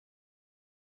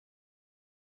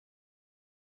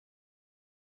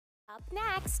Up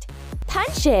next,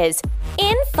 punches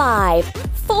in 5,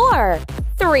 4,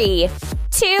 3,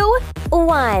 2,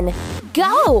 1,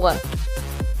 go!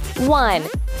 1,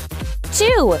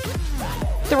 2,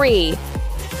 3,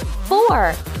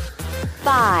 4,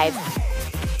 5,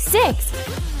 6,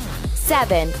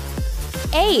 7,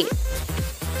 8,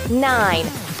 9,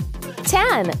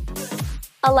 10,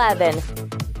 11,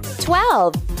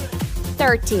 12,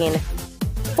 13,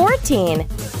 14,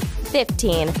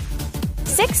 15,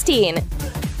 16,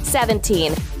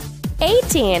 17,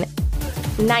 18,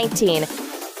 19,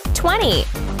 20.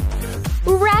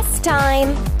 Rest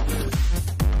time.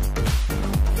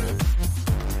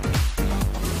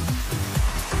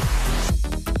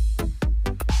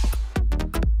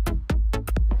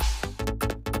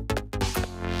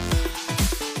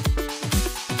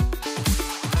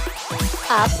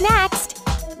 Up next,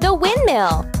 the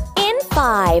windmill in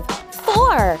 5,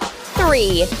 4,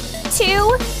 3,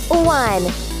 2, 1,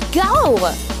 go!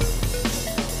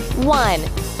 1,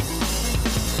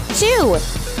 2,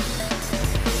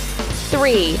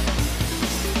 3,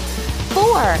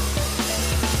 4,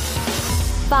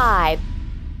 5,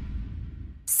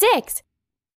 6,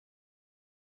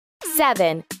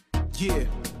 7,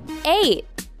 8,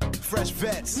 Fresh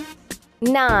vets.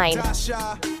 9,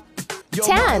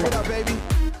 10,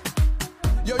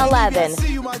 11,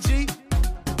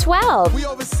 12, We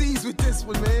overseas with this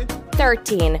one, man.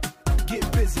 13,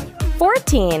 Get busy.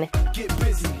 14, Get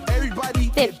busy. Everybody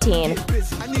 15, get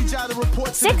busy. I need y'all to report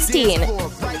to 16, the dance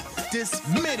floor right this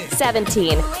minute.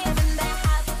 17,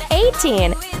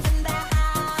 18,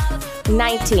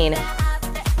 19,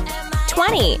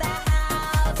 20.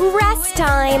 Rest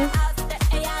time.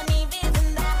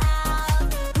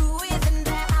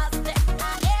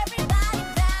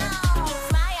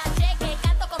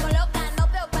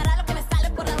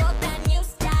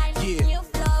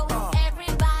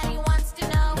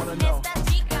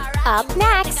 Up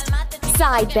next,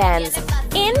 side bends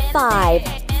in 5,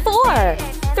 4,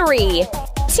 3,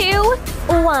 2,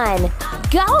 1,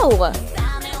 go!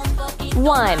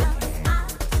 1,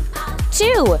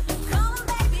 2,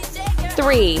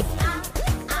 3,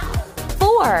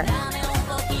 4,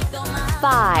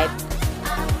 5,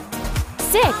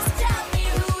 6,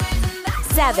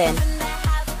 7,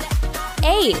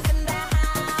 8,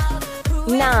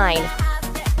 9,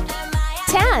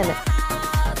 10,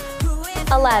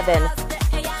 11,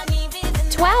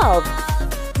 12,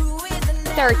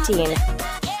 13,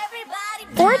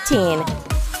 14,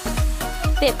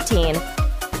 15,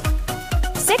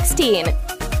 16,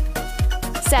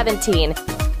 17,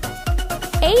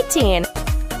 18,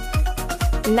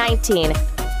 19,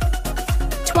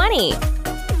 20.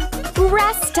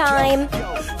 Rest time.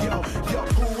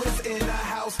 Who is in the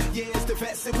house? Yeah, it's the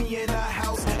vets and we in the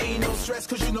house. Ain't no stress,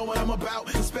 cause you know what I'm about.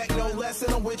 Expect no less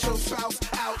and I'm with your spouse.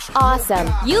 Ouch. Awesome.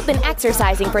 You've been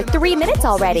exercising for 3 minutes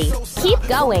already. Keep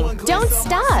going. Don't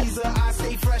stop. I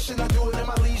stay fresh and I do it in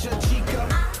my leisure, chica.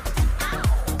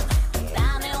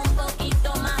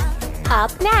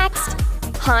 Up next,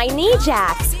 high knee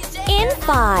jacks in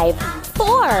 5,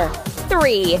 4,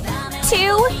 3,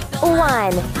 2,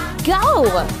 1,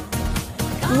 go!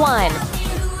 1,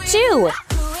 2,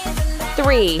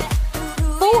 3,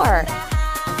 4,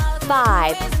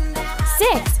 5,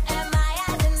 6,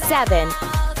 7,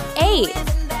 8,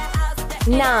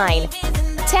 9,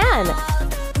 10,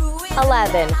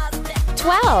 11,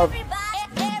 12,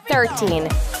 13,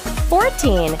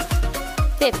 14,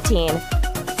 15,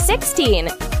 16,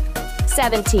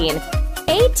 17,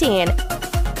 18,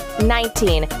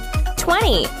 19,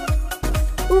 20.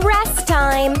 Rest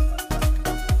time.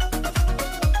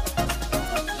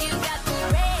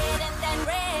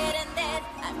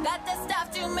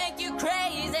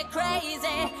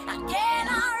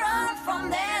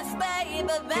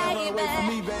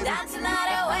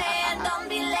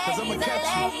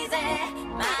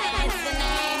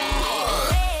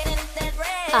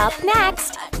 Up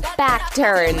next, back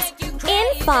turns in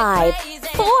 5,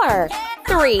 4,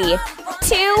 3,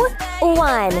 2,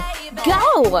 1,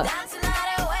 go!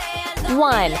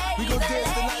 1,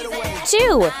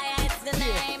 2,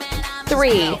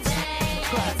 3,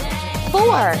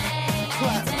 4,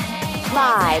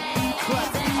 5,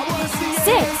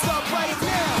 6,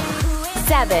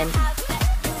 7,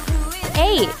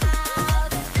 8,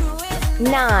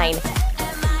 9,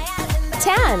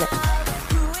 10,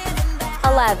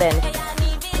 11,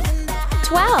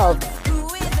 12,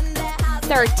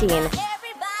 13,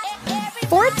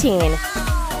 14,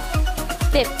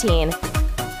 15,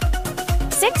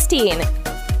 16,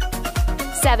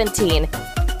 17,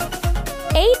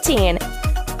 18,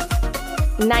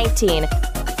 19,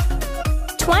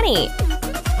 20.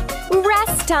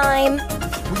 Rest time.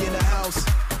 We in the house.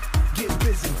 Get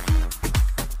busy.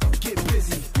 Get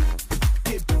busy.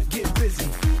 Get busy.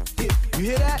 You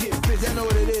hear that? Get busy. I know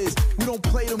what it is. We don't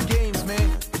play them games,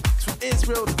 man. It's from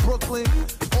Israel to Brooklyn,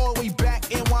 all the way back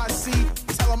NYC.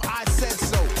 Tell them I said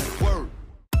so. Word.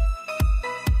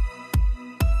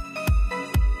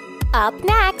 Up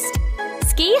next,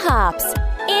 ski hops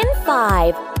in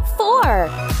 5, 4,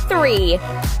 3,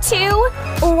 2,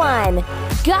 1,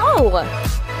 go!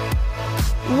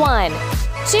 1,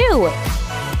 2,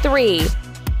 3,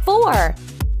 4,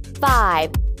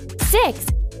 5, 6,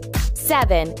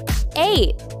 7,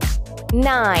 8,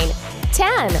 9,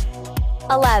 10,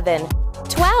 11,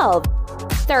 12,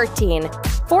 13,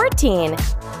 14,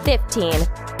 15,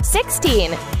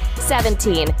 16,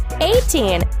 17,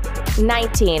 18,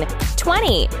 19,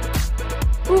 20.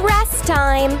 Rest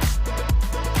time.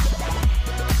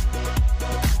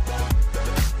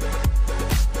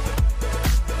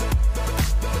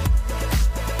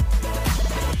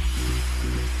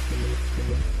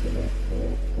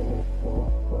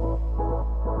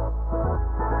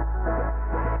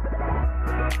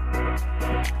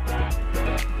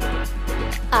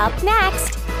 Up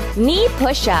next, knee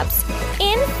push-ups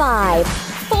in 5,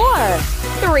 4,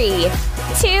 3,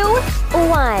 2,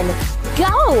 1,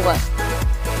 go!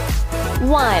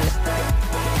 1,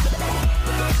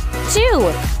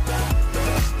 2,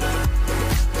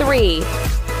 3,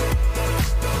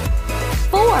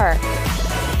 4,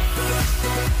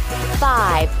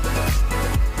 5,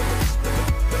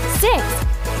 6,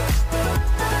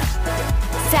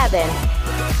 7,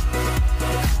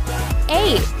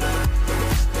 8,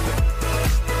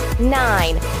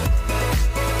 9,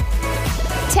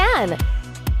 10.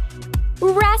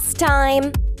 Rest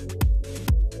time.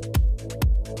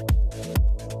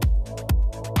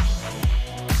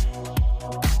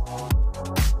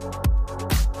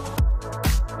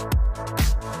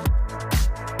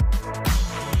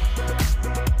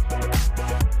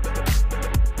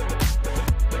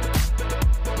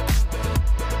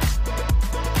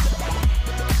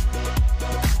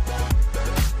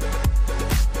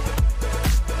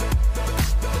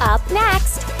 Up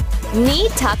next, knee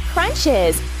tuck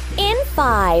crunches in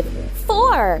 5,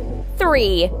 4,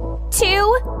 3,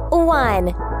 2,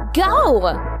 1,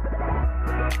 go!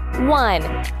 1,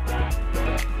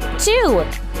 2,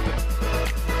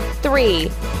 3,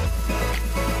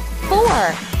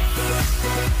 4,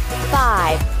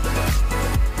 5,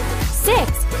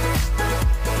 6,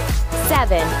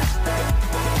 7,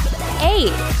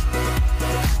 8,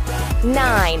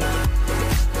 9,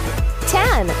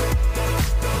 10,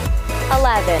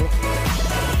 11,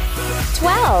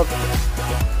 12,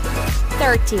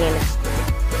 13,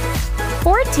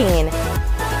 14,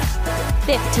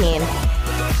 15,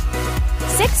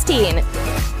 16,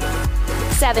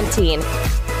 17,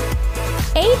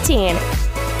 18,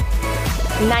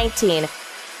 19,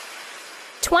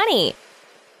 20.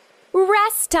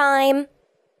 Rest time.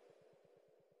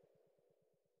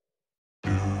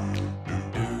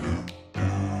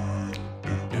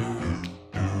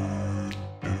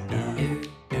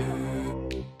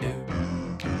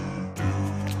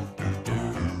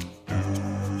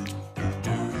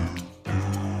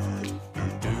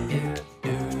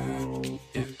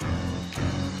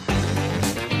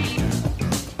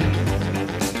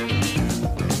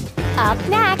 Up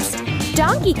next,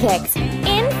 donkey kicks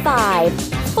in 5,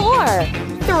 4,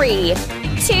 3,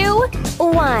 2,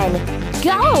 1,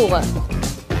 go!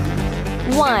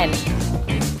 1,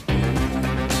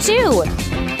 2,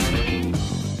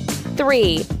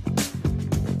 3,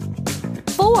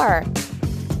 4,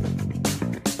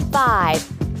 5,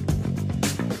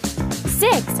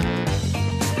 6,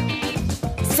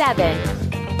 7,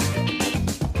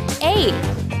 8,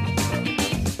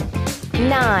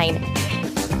 9,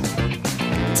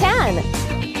 10,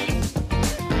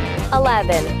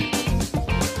 11,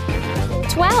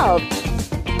 12,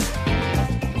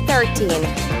 13,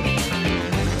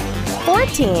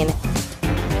 14,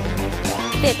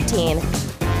 15.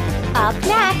 Up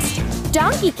next,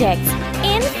 donkey kicks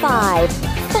in 5,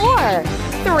 4,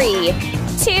 3,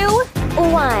 2,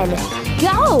 1,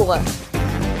 go!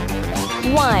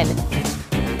 1,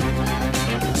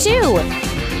 2,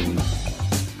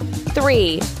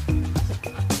 3,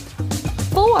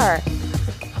 4,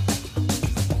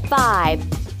 5,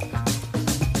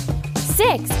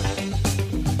 6,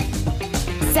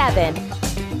 7,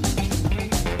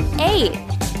 8,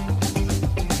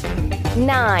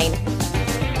 9,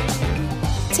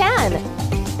 10,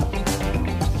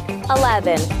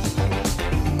 11,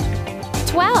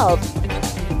 12,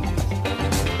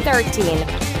 13,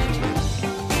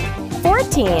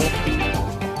 14,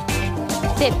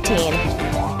 15.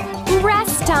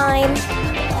 Rest time.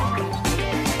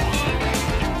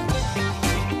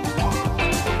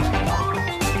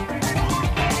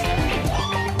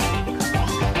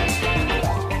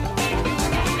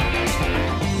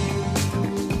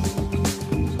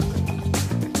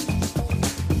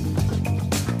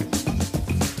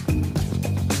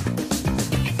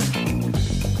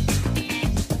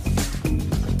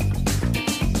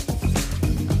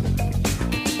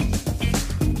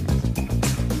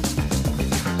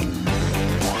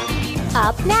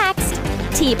 Up next,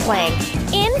 T-plank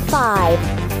in 5,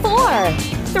 4,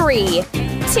 3,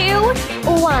 2,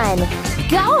 1,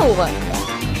 go!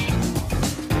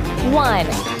 1,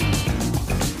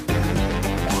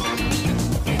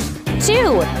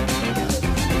 2,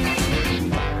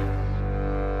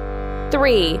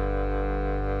 3,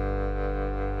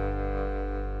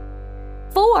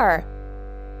 4,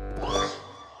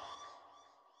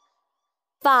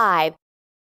 5,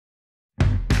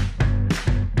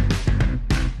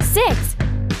 6,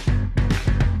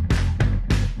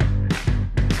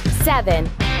 7,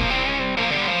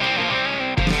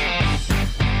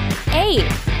 8,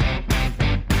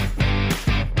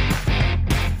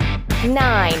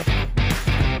 9,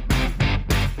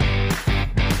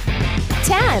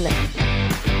 10,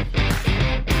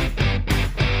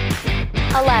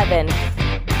 11,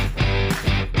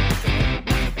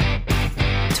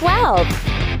 12,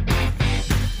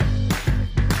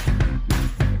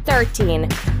 13,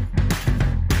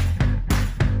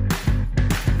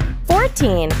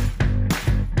 14,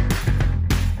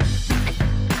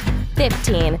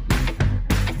 15,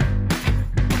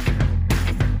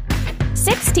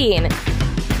 16,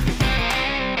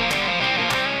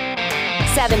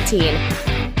 17,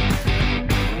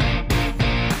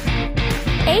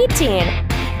 18,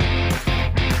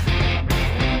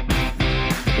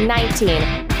 19,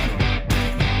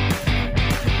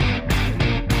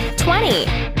 20.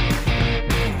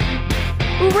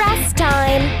 Rest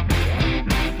time.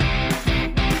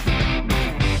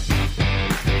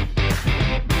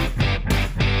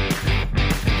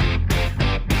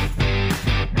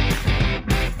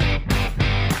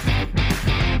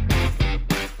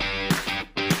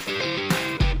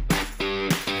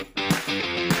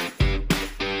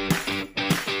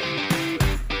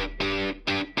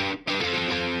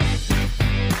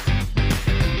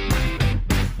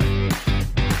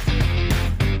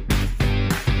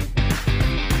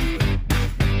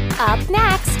 Up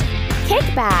next,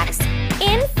 kickbacks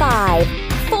in 5,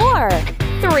 4,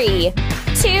 3,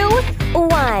 2,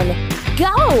 1,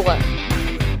 go!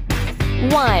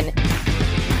 1,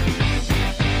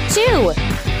 2,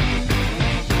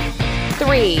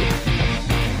 3,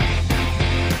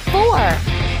 4,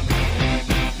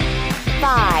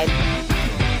 5,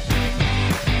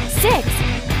 6,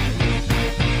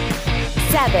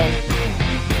 7,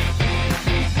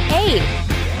 8,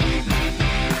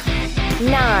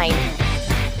 9,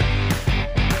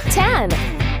 10,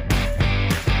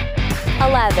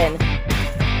 11,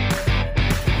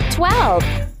 12,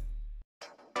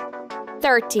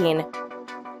 13,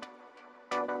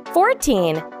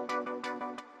 14,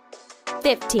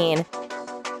 15,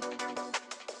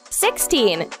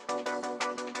 16,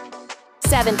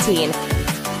 17,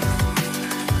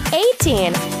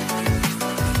 18,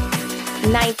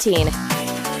 19,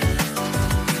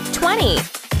 20.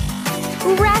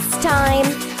 Rest time.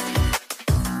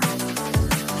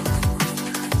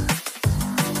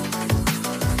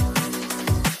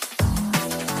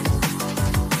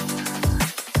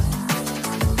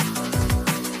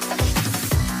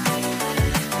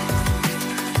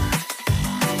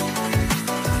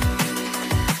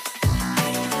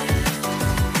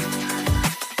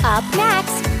 Up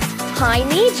next, high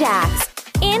knee jacks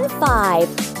in 5,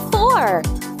 4,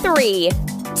 3,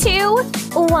 2,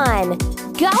 1,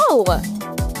 go!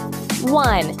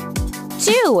 1,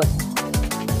 2,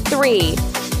 3,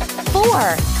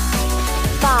 4,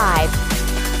 5,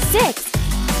 6,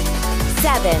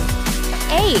 7,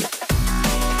 8,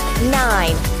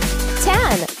 9,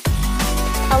 10,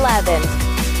 11,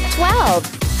 12,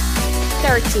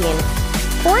 13,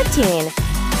 14,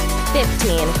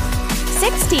 15,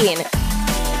 16,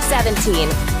 17,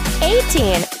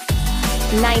 18,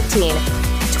 19,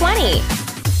 20.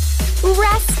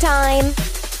 Rest time.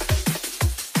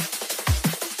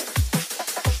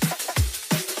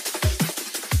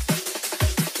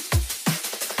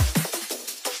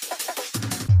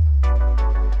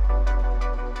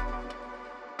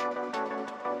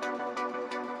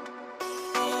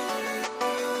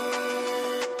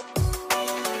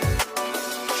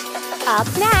 Up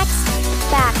next,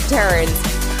 back turns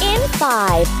in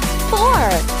 5, 4,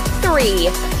 3,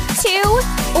 2,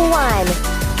 1,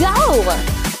 go!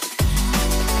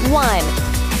 1,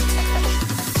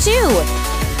 2,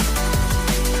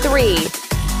 3,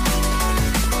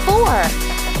 4,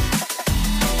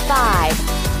 5,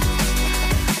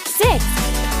 6,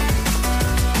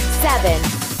 7,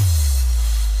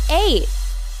 8,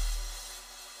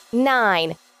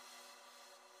 9,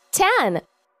 10,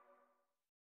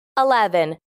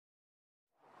 11,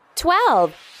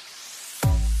 12,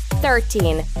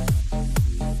 13,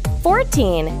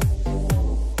 14,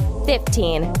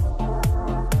 15,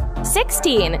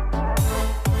 16,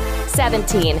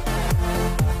 17,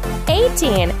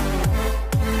 18,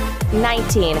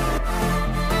 19,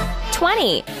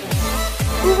 20.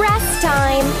 Rest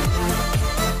time.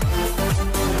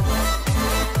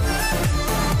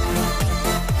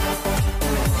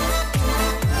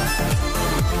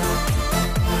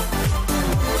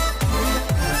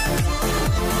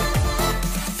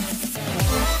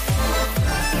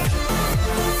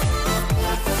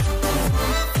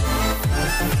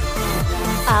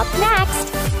 Up next,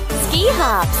 ski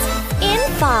hops in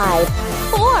 5,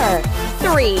 4,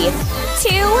 3,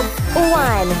 2,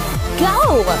 1,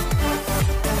 go!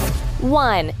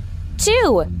 1,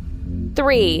 2,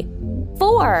 3,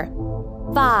 4,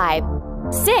 5,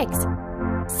 6,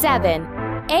 7,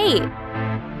 8,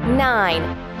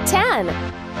 9, 10,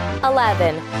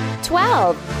 11,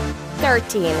 12,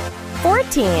 13,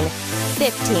 14,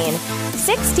 15,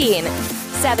 16,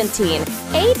 17,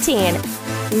 18,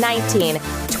 19,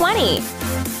 20.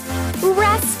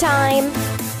 Rest time.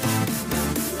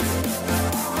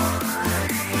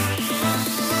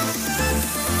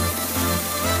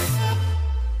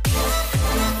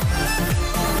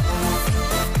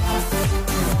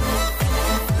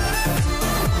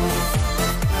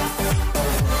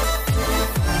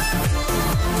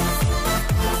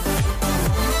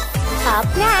 Up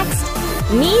next,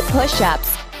 knee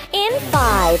push-ups in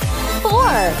 5,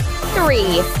 4,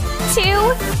 3,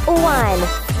 2, 1,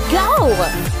 go!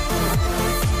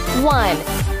 1,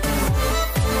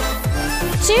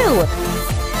 2,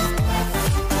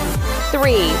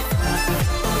 3,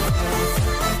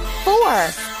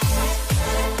 4,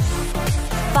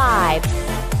 5,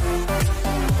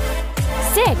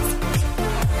 6,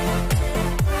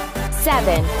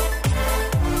 7,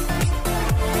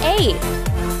 8,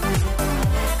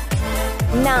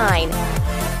 9,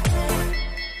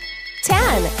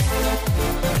 10.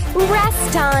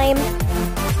 Rest time.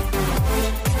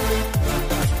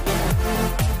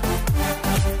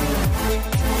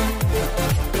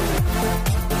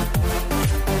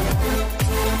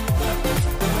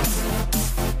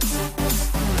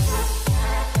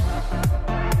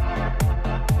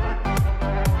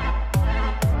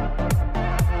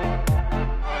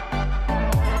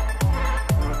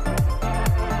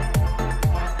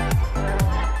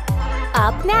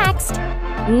 Up next,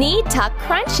 knee tuck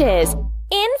crunches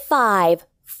in 5,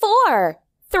 4,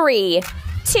 3,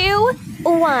 2,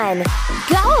 1,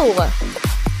 go!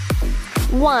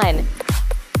 1,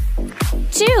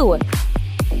 2,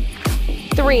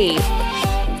 3,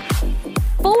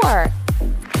 4,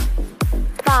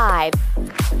 5,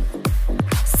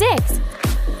 6,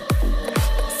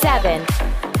 7,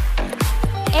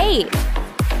 8,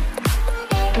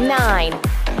 9,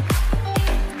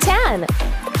 10,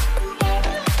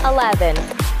 11,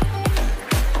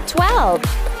 12,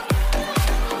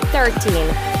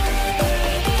 13,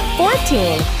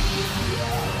 14,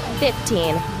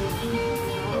 15,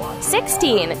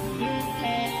 16,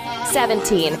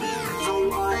 17,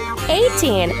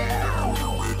 18,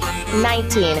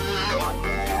 19,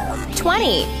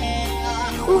 20.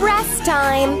 Rest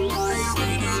time.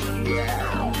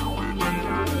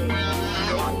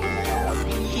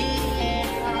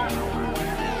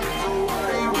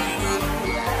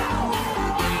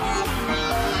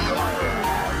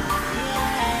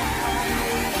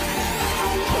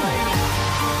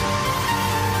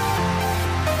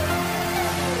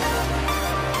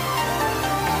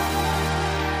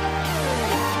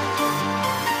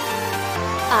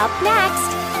 Up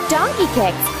next, donkey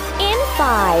kicks in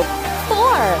 5,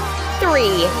 4,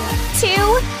 3, 2,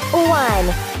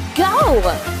 1, go!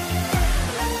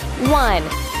 1,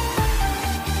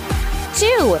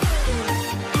 2,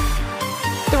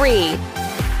 3,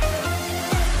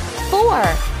 4,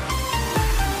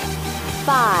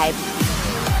 5,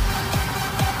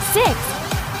 6,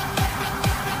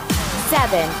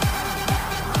 7,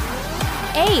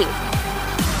 8,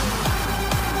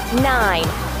 9,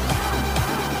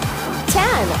 10,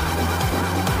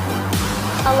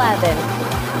 11,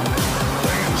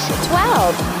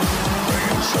 12,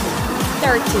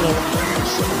 13,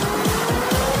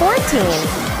 14,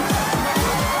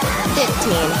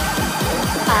 15.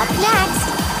 Up next,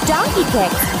 donkey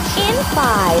kicks in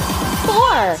 5,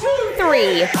 4,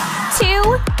 3,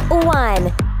 2,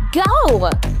 1, go!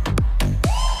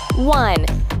 1,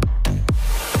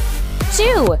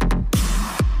 2,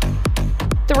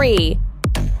 3,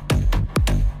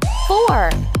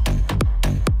 4,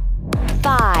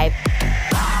 5,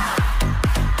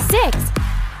 6,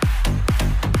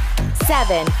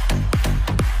 7,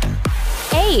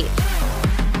 8,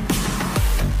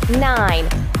 9,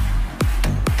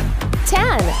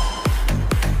 10,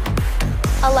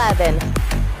 11,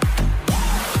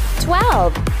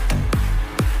 12,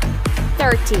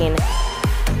 13,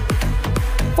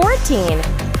 14,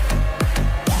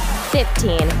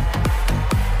 15.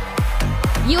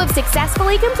 You have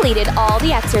successfully completed all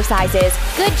the exercises.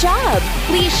 Good job!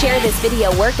 Please share this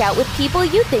video workout with people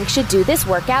you think should do this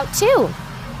workout too.